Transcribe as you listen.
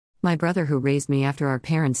My brother, who raised me after our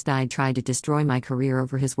parents died, tried to destroy my career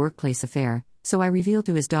over his workplace affair, so I revealed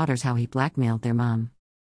to his daughters how he blackmailed their mom.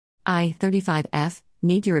 I, 35F,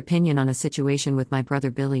 need your opinion on a situation with my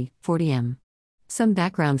brother Billy, 40M. Some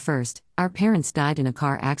background first. Our parents died in a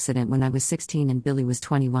car accident when I was 16 and Billy was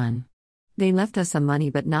 21. They left us some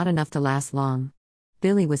money but not enough to last long.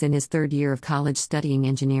 Billy was in his third year of college studying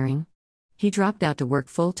engineering. He dropped out to work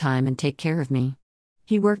full-time and take care of me.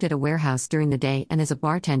 He worked at a warehouse during the day and as a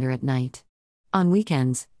bartender at night. On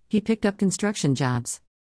weekends, he picked up construction jobs.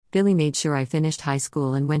 Billy made sure I finished high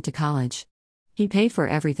school and went to college. He paid for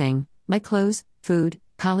everything: my clothes, food,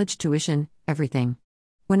 college tuition, everything.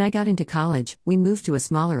 When I got into college, we moved to a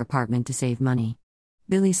smaller apartment to save money.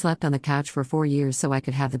 Billy slept on the couch for 4 years so I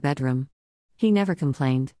could have the bedroom. He never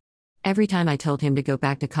complained. Every time I told him to go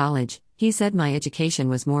back to college, he said my education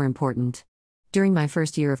was more important. During my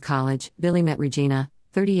first year of college, Billy met Regina,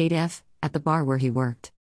 38F, at the bar where he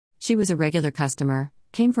worked. She was a regular customer,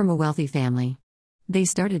 came from a wealthy family. They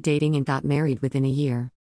started dating and got married within a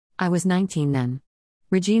year. I was 19 then.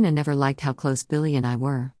 Regina never liked how close Billy and I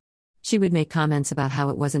were. She would make comments about how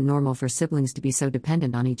it wasn't normal for siblings to be so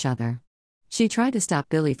dependent on each other. She tried to stop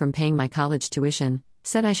Billy from paying my college tuition,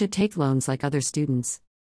 said I should take loans like other students.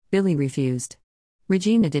 Billy refused.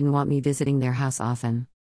 Regina didn't want me visiting their house often.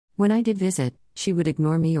 When I did visit, she would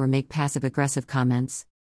ignore me or make passive-aggressive comments.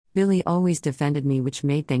 Billy always defended me, which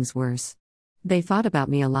made things worse. They fought about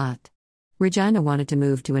me a lot. Regina wanted to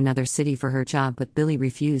move to another city for her job, but Billy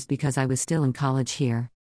refused because I was still in college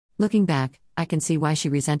here. Looking back, I can see why she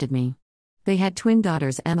resented me. They had twin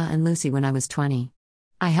daughters Emma and Lucy when I was 20.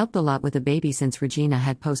 I helped a lot with the baby since Regina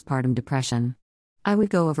had postpartum depression. I would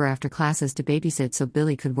go over after classes to babysit so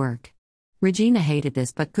Billy could work. Regina hated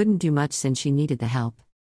this but couldn't do much since she needed the help.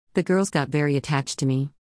 The girls got very attached to me.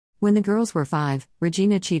 When the girls were 5,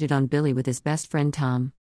 Regina cheated on Billy with his best friend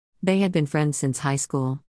Tom. They had been friends since high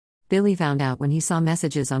school. Billy found out when he saw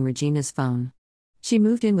messages on Regina's phone. She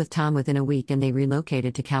moved in with Tom within a week and they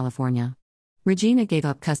relocated to California. Regina gave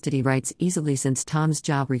up custody rights easily since Tom's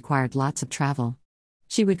job required lots of travel.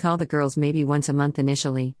 She would call the girls maybe once a month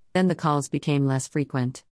initially, then the calls became less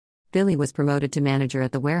frequent. Billy was promoted to manager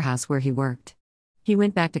at the warehouse where he worked. He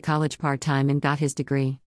went back to college part-time and got his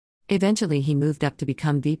degree. Eventually he moved up to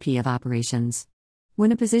become VP of Operations.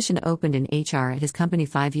 When a position opened in HR at his company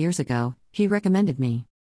 5 years ago, he recommended me.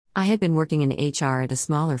 I had been working in HR at a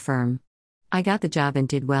smaller firm. I got the job and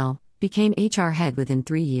did well, became HR head within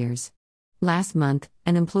 3 years. Last month,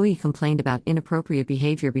 an employee complained about inappropriate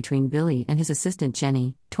behavior between Billy and his assistant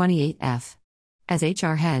Jenny, 28F. As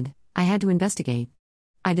HR head, I had to investigate.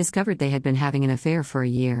 I discovered they had been having an affair for a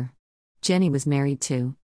year. Jenny was married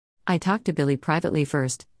too. I talked to Billy privately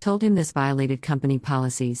first, told him this violated company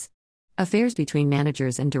policies. Affairs between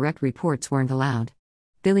managers and direct reports weren't allowed.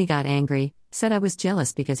 Billy got angry, said I was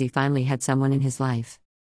jealous because he finally had someone in his life.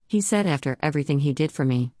 He said after everything he did for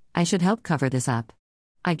me, I should help cover this up.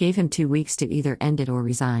 I gave him 2 weeks to either end it or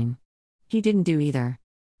resign. He didn't do either.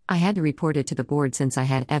 I had to report it to the board since I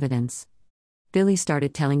had evidence. Billy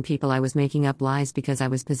started telling people I was making up lies because I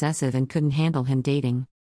was possessive and couldn't handle him dating.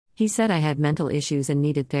 He said I had mental issues and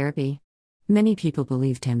needed therapy. Many people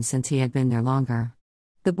believed him since he had been there longer.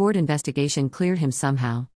 The board investigation cleared him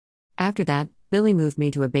somehow. After that, Billy moved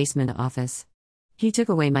me to a basement office. He took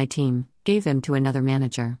away my team, gave them to another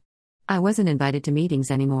manager. I wasn't invited to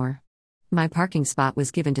meetings anymore. My parking spot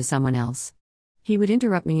was given to someone else. He would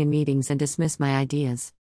interrupt me in meetings and dismiss my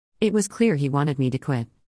ideas. It was clear he wanted me to quit.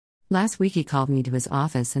 Last week he called me to his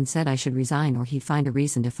office and said I should resign or he'd find a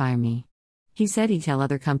reason to fire me. He said he'd tell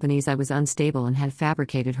other companies I was unstable and had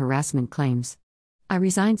fabricated harassment claims. I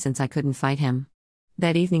resigned since I couldn't fight him.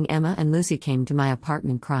 That evening Emma and Lucy came to my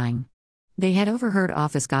apartment crying. They had overheard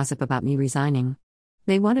office gossip about me resigning.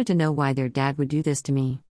 They wanted to know why their dad would do this to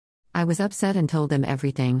me. I was upset and told them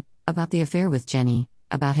everything, about the affair with Jenny,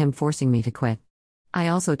 about him forcing me to quit. I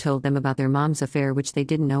also told them about their mom's affair, which they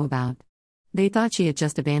didn't know about. They thought she had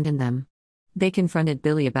just abandoned them. They confronted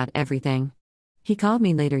Billy about everything. He called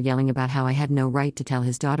me later yelling about how I had no right to tell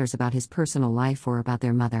his daughters about his personal life or about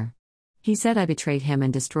their mother. He said I betrayed him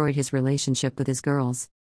and destroyed his relationship with his girls.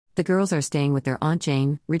 The girls are staying with their Aunt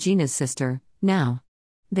Jane, Regina's sister, now.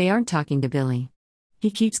 They aren't talking to Billy. He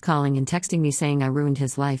keeps calling and texting me saying I ruined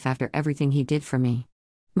his life after everything he did for me.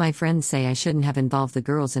 My friends say I shouldn't have involved the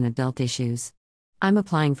girls in adult issues. I'm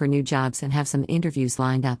applying for new jobs and have some interviews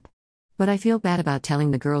lined up. But I feel bad about telling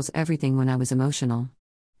the girls everything when I was emotional.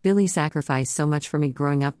 Billy sacrificed so much for me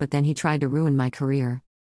growing up, but then he tried to ruin my career.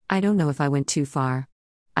 I don't know if I went too far.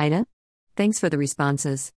 Ida? Thanks for the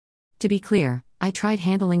responses. To be clear, I tried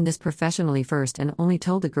handling this professionally first and only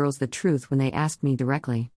told the girls the truth when they asked me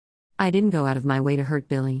directly. I didn't go out of my way to hurt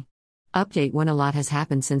Billy. Update 1: A lot has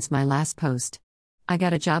happened since my last post. I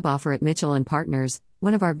got a job offer at Mitchell & Partners,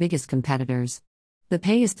 one of our biggest competitors. The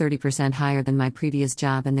pay is 30% higher than my previous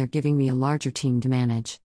job and they're giving me a larger team to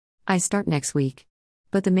manage. I start next week.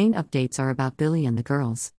 But the main updates are about Billy and the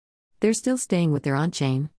girls. They're still staying with their Aunt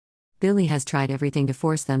Jane. Billy has tried everything to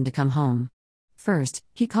force them to come home. First,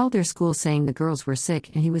 he called their school saying the girls were sick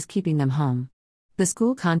and he was keeping them home. The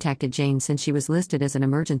school contacted Jane since she was listed as an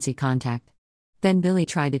emergency contact. Then Billy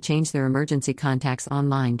tried to change their emergency contacts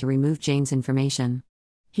online to remove Jane's information.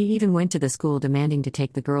 He even went to the school demanding to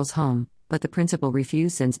take the girls home, but the principal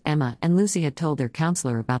refused since Emma and Lucy had told their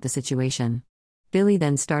counselor about the situation. Billy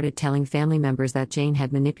then started telling family members that Jane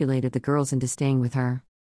had manipulated the girls into staying with her.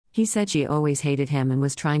 He said she always hated him and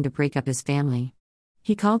was trying to break up his family.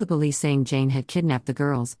 He called the police saying Jane had kidnapped the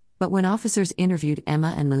girls, but when officers interviewed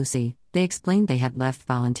Emma and Lucy, they explained they had left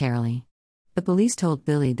voluntarily. The police told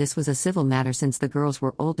Billy this was a civil matter since the girls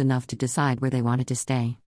were old enough to decide where they wanted to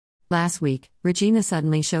stay. Last week, Regina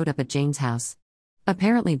suddenly showed up at Jane's house.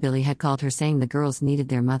 Apparently Billy had called her saying the girls needed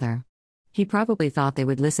their mother. He probably thought they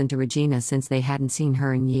would listen to Regina since they hadn't seen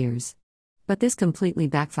her in years. But this completely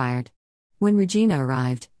backfired. When Regina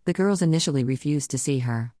arrived, the girls initially refused to see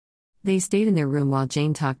her. They stayed in their room while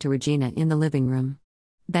Jane talked to Regina in the living room.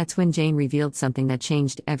 That's when Jane revealed something that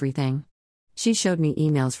changed everything. She showed me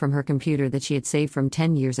emails from her computer that she had saved from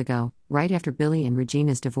 10 years ago, right after Billy and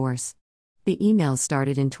Regina's divorce. The emails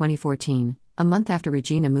started in 2014, a month after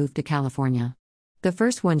Regina moved to California. The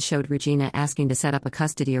first one showed Regina asking to set up a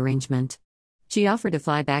custody arrangement. She offered to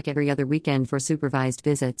fly back every other weekend for supervised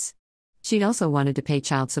visits. She also wanted to pay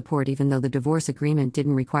child support even though the divorce agreement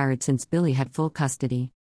didn't require it since Billy had full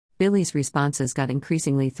custody. Billy's responses got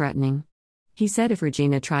increasingly threatening. He said if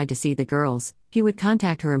Regina tried to see the girls, he would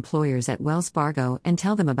contact her employers at Wells Fargo and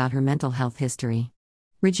tell them about her mental health history.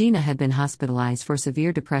 Regina had been hospitalized for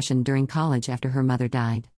severe depression during college after her mother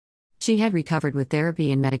died. She had recovered with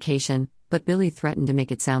therapy and medication, but Billy threatened to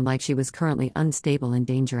make it sound like she was currently unstable and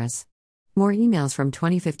dangerous. More emails from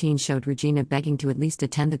 2015 showed Regina begging to at least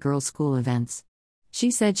attend the girls' school events.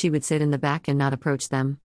 She said she would sit in the back and not approach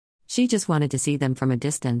them. She just wanted to see them from a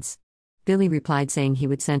distance. Billy replied saying he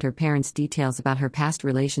would send her parents details about her past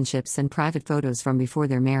relationships and private photos from before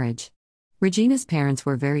their marriage. Regina's parents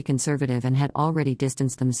were very conservative and had already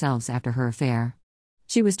distanced themselves after her affair.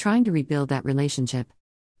 She was trying to rebuild that relationship.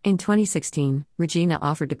 In 2016, Regina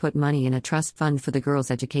offered to put money in a trust fund for the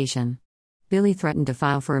girls' education. Billy threatened to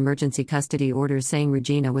file for emergency custody orders saying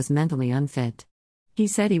Regina was mentally unfit. He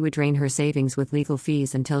said he would drain her savings with legal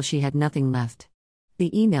fees until she had nothing left.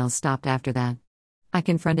 The emails stopped after that. I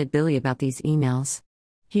confronted Billy about these emails.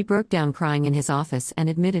 He broke down crying in his office and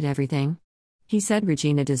admitted everything. He said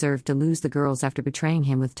Regina deserved to lose the girls after betraying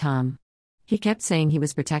him with Tom. He kept saying he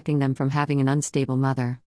was protecting them from having an unstable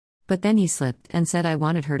mother. But then he slipped and said I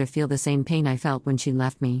wanted her to feel the same pain I felt when she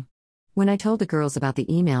left me. When I told the girls about the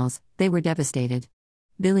emails, they were devastated.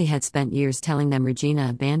 Billy had spent years telling them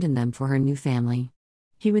Regina abandoned them for her new family.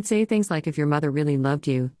 He would say things like if your mother really loved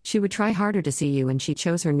you, she would try harder to see you and she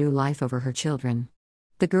chose her new life over her children.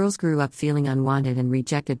 The girls grew up feeling unwanted and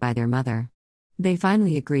rejected by their mother. They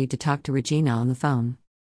finally agreed to talk to Regina on the phone.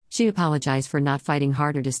 She apologized for not fighting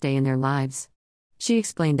harder to stay in their lives. She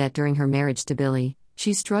explained that during her marriage to Billy,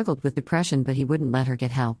 she struggled with depression but he wouldn't let her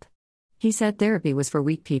get help. He said therapy was for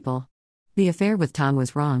weak people. The affair with Tom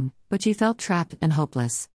was wrong, but she felt trapped and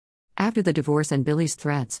hopeless. After the divorce and Billy's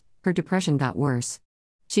threats, her depression got worse.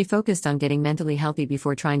 She focused on getting mentally healthy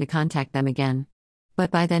before trying to contact them again. But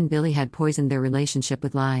by then Billy had poisoned their relationship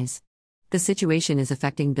with lies. The situation is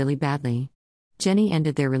affecting Billy badly. Jenny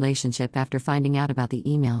ended their relationship after finding out about the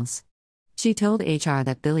emails. She told HR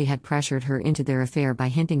that Billy had pressured her into their affair by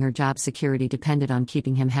hinting her job security depended on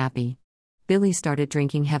keeping him happy. Billy started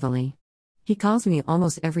drinking heavily. He calls me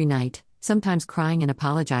almost every night, sometimes crying and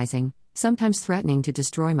apologizing, sometimes threatening to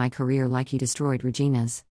destroy my career like he destroyed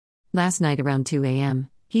Regina's. Last night around 2 a.m.,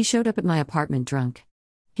 he showed up at my apartment drunk.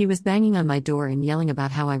 He was banging on my door and yelling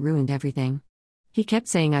about how I ruined everything. He kept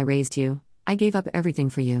saying I raised you, I gave up everything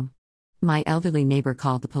for you. My elderly neighbor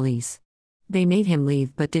called the police. They made him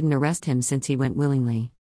leave but didn't arrest him since he went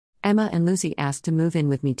willingly. Emma and Lucy asked to move in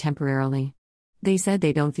with me temporarily. They said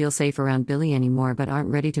they don't feel safe around Billy anymore but aren't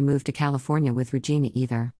ready to move to California with Regina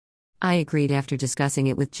either. I agreed after discussing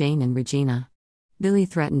it with Jane and Regina. Billy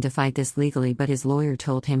threatened to fight this legally but his lawyer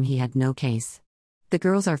told him he had no case. The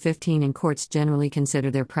girls are 15 and courts generally consider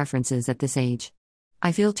their preferences at this age.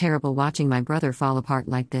 I feel terrible watching my brother fall apart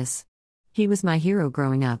like this. He was my hero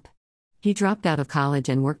growing up. He dropped out of college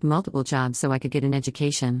and worked multiple jobs so I could get an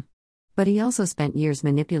education. But he also spent years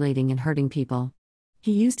manipulating and hurting people.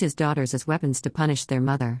 He used his daughters as weapons to punish their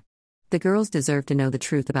mother. The girls deserve to know the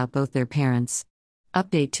truth about both their parents.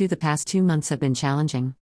 Update 2: The past 2 months have been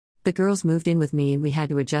challenging. The girls moved in with me and we had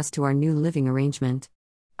to adjust to our new living arrangement.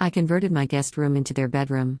 I converted my guest room into their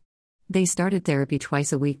bedroom. They started therapy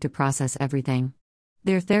twice a week to process everything.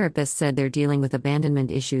 Their therapist said they're dealing with abandonment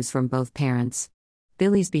issues from both parents.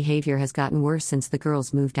 Billy's behavior has gotten worse since the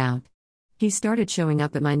girls moved out. He started showing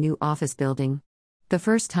up at my new office building. The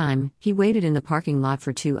first time, he waited in the parking lot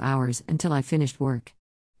for 2 hours until I finished work.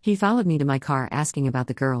 He followed me to my car asking about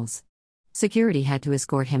the girls. Security had to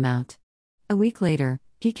escort him out. A week later,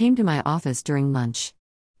 he came to my office during lunch.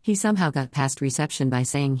 He somehow got past reception by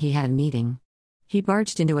saying he had a meeting. He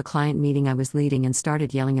barged into a client meeting I was leading and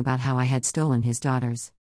started yelling about how I had stolen his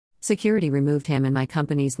daughters. Security removed him and my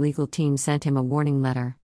company's legal team sent him a warning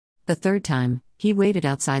letter. The third time, he waited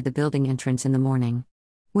outside the building entrance in the morning.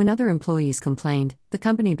 When other employees complained, the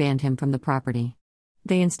company banned him from the property.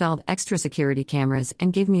 They installed extra security cameras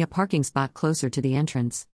and gave me a parking spot closer to the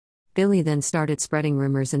entrance. Billy then started spreading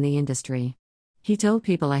rumors in the industry. He told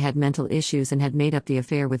people I had mental issues and had made up the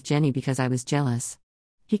affair with Jenny because I was jealous.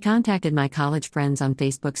 He contacted my college friends on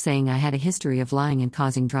Facebook saying I had a history of lying and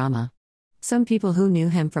causing drama. Some people who knew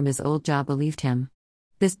him from his old job believed him.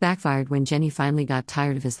 This backfired when Jenny finally got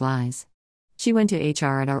tired of his lies. She went to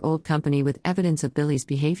HR at our old company with evidence of Billy's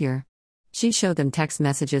behavior. She showed them text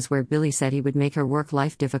messages where Billy said he would make her work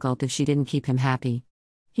life difficult if she didn't keep him happy.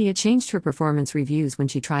 He had changed her performance reviews when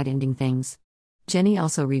she tried ending things. Jenny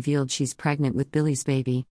also revealed she's pregnant with Billy's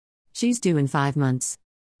baby. She's due in 5 months.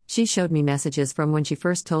 She showed me messages from when she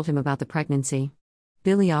first told him about the pregnancy.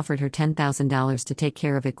 Billy offered her $10,000 to take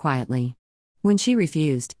care of it quietly. When she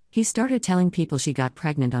refused, he started telling people she got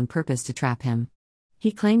pregnant on purpose to trap him.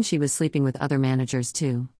 He claimed she was sleeping with other managers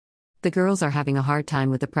too. The girls are having a hard time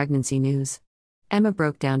with the pregnancy news. Emma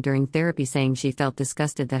broke down during therapy saying she felt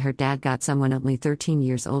disgusted that her dad got someone only 13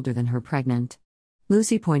 years older than her pregnant.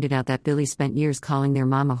 Lucy pointed out that Billy spent years calling their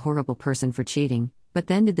mom a horrible person for cheating, but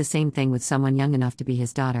then did the same thing with someone young enough to be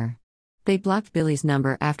his daughter. They blocked Billy's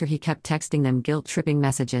number after he kept texting them guilt-tripping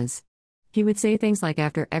messages. He would say things like,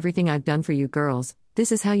 "After everything I've done for you girls,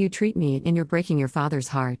 this is how you treat me and you're breaking your father's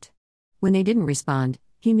heart." When they didn't respond,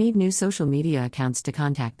 he made new social media accounts to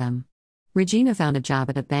contact them. Regina found a job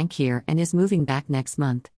at a bank here and is moving back next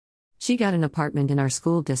month. She got an apartment in our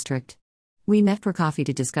school district. We met for coffee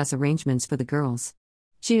to discuss arrangements for the girls.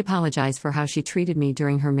 She apologized for how she treated me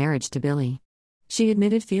during her marriage to Billy. She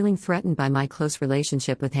admitted feeling threatened by my close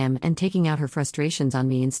relationship with him and taking out her frustrations on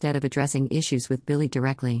me instead of addressing issues with Billy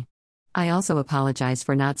directly. I also apologized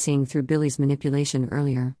for not seeing through Billy's manipulation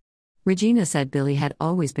earlier. Regina said Billy had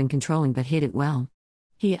always been controlling but hid it well.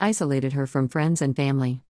 He isolated her from friends and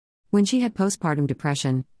family. When she had postpartum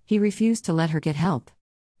depression, he refused to let her get help.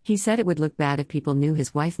 He said it would look bad if people knew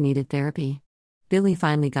his wife needed therapy. Billy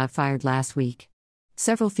finally got fired last week.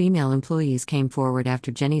 Several female employees came forward after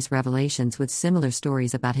Jenny's revelations with similar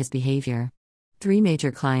stories about his behavior. 3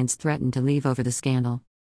 major clients threatened to leave over the scandal.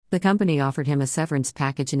 The company offered him a severance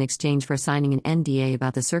package in exchange for signing an NDA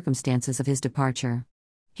about the circumstances of his departure.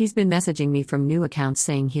 He's been messaging me from new accounts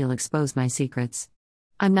saying he'll expose my secrets.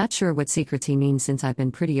 I'm not sure what secrets he means since I've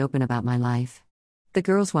been pretty open about my life. The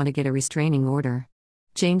girls want to get a restraining order.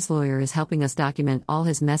 James' lawyer is helping us document all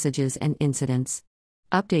his messages and incidents.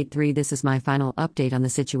 Update 3: This is my final update on the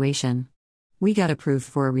situation. We got approved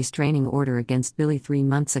for a restraining order against Billy 3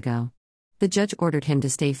 months ago. The judge ordered him to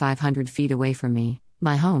stay 500 feet away from me,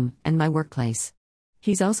 my home, and my workplace.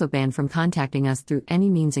 He's also banned from contacting us through any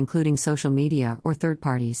means including social media or third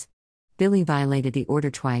parties. Billy violated the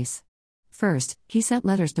order twice. First, he sent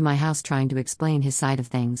letters to my house trying to explain his side of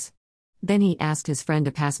things. Then he asked his friend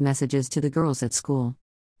to pass messages to the girls at school.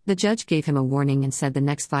 The judge gave him a warning and said the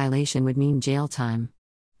next violation would mean jail time.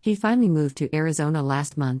 He finally moved to Arizona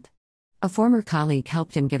last month. A former colleague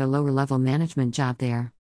helped him get a lower-level management job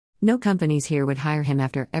there. No companies here would hire him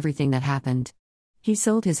after everything that happened. He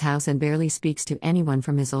sold his house and barely speaks to anyone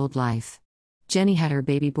from his old life. Jenny had her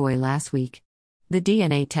baby boy last week. The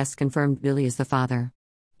DNA test confirmed Billy is the father.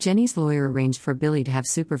 Jenny's lawyer arranged for Billy to have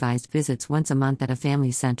supervised visits once a month at a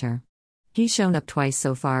family center. He's shown up twice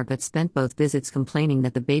so far but spent both visits complaining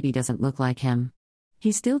that the baby doesn't look like him.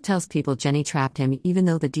 He still tells people Jenny trapped him even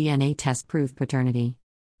though the DNA test proved paternity.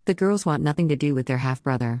 The girls want nothing to do with their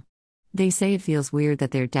half-brother. They say it feels weird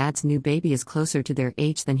that their dad's new baby is closer to their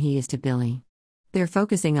age than he is to Billy. They're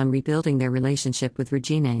focusing on rebuilding their relationship with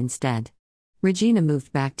Regina instead. Regina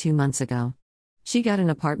moved back 2 months ago. She got an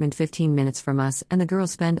apartment 15 minutes from us and the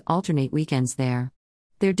girls spend alternate weekends there.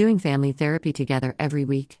 They're doing family therapy together every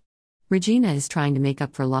week. Regina is trying to make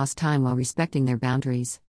up for lost time while respecting their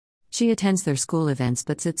boundaries. She attends their school events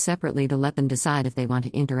but sits separately to let them decide if they want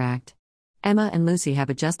to interact. Emma and Lucy have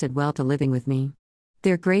adjusted well to living with me.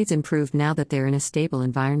 Their grades improved now that they're in a stable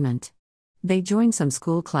environment. They joined some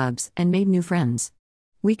school clubs and made new friends.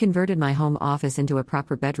 We converted my home office into a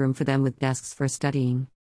proper bedroom for them with desks for studying.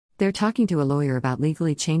 They're talking to a lawyer about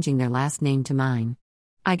legally changing their last name to mine.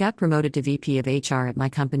 I got promoted to VP of HR at my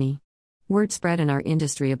company. Word spread in our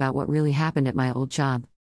industry about what really happened at my old job.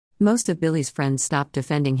 Most of Billy's friends stopped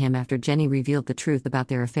defending him after Jenny revealed the truth about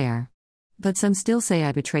their affair. But some still say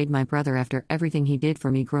I betrayed my brother after everything he did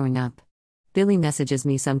for me growing up. Billy messages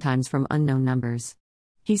me sometimes from unknown numbers.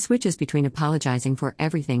 He switches between apologizing for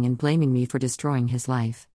everything and blaming me for destroying his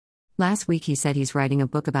life. Last week he said he's writing a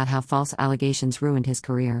book about how false allegations ruined his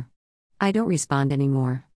career. I don't respond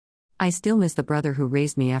anymore. I still miss the brother who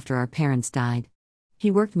raised me after our parents died.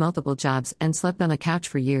 He worked multiple jobs and slept on a couch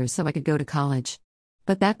for years so I could go to college.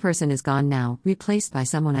 But that person is gone now, replaced by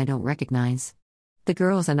someone I don't recognize. The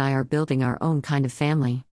girls and I are building our own kind of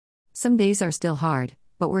family. Some days are still hard,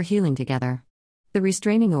 but we're healing together. The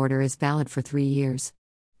restraining order is valid for 3 years.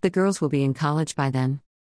 The girls will be in college by then.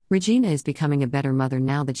 Regina is becoming a better mother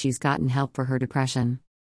now that she's gotten help for her depression.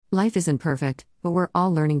 Life isn't perfect, but we're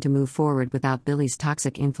all learning to move forward without Billy's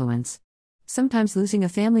toxic influence. Sometimes losing a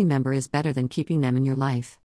family member is better than keeping them in your life.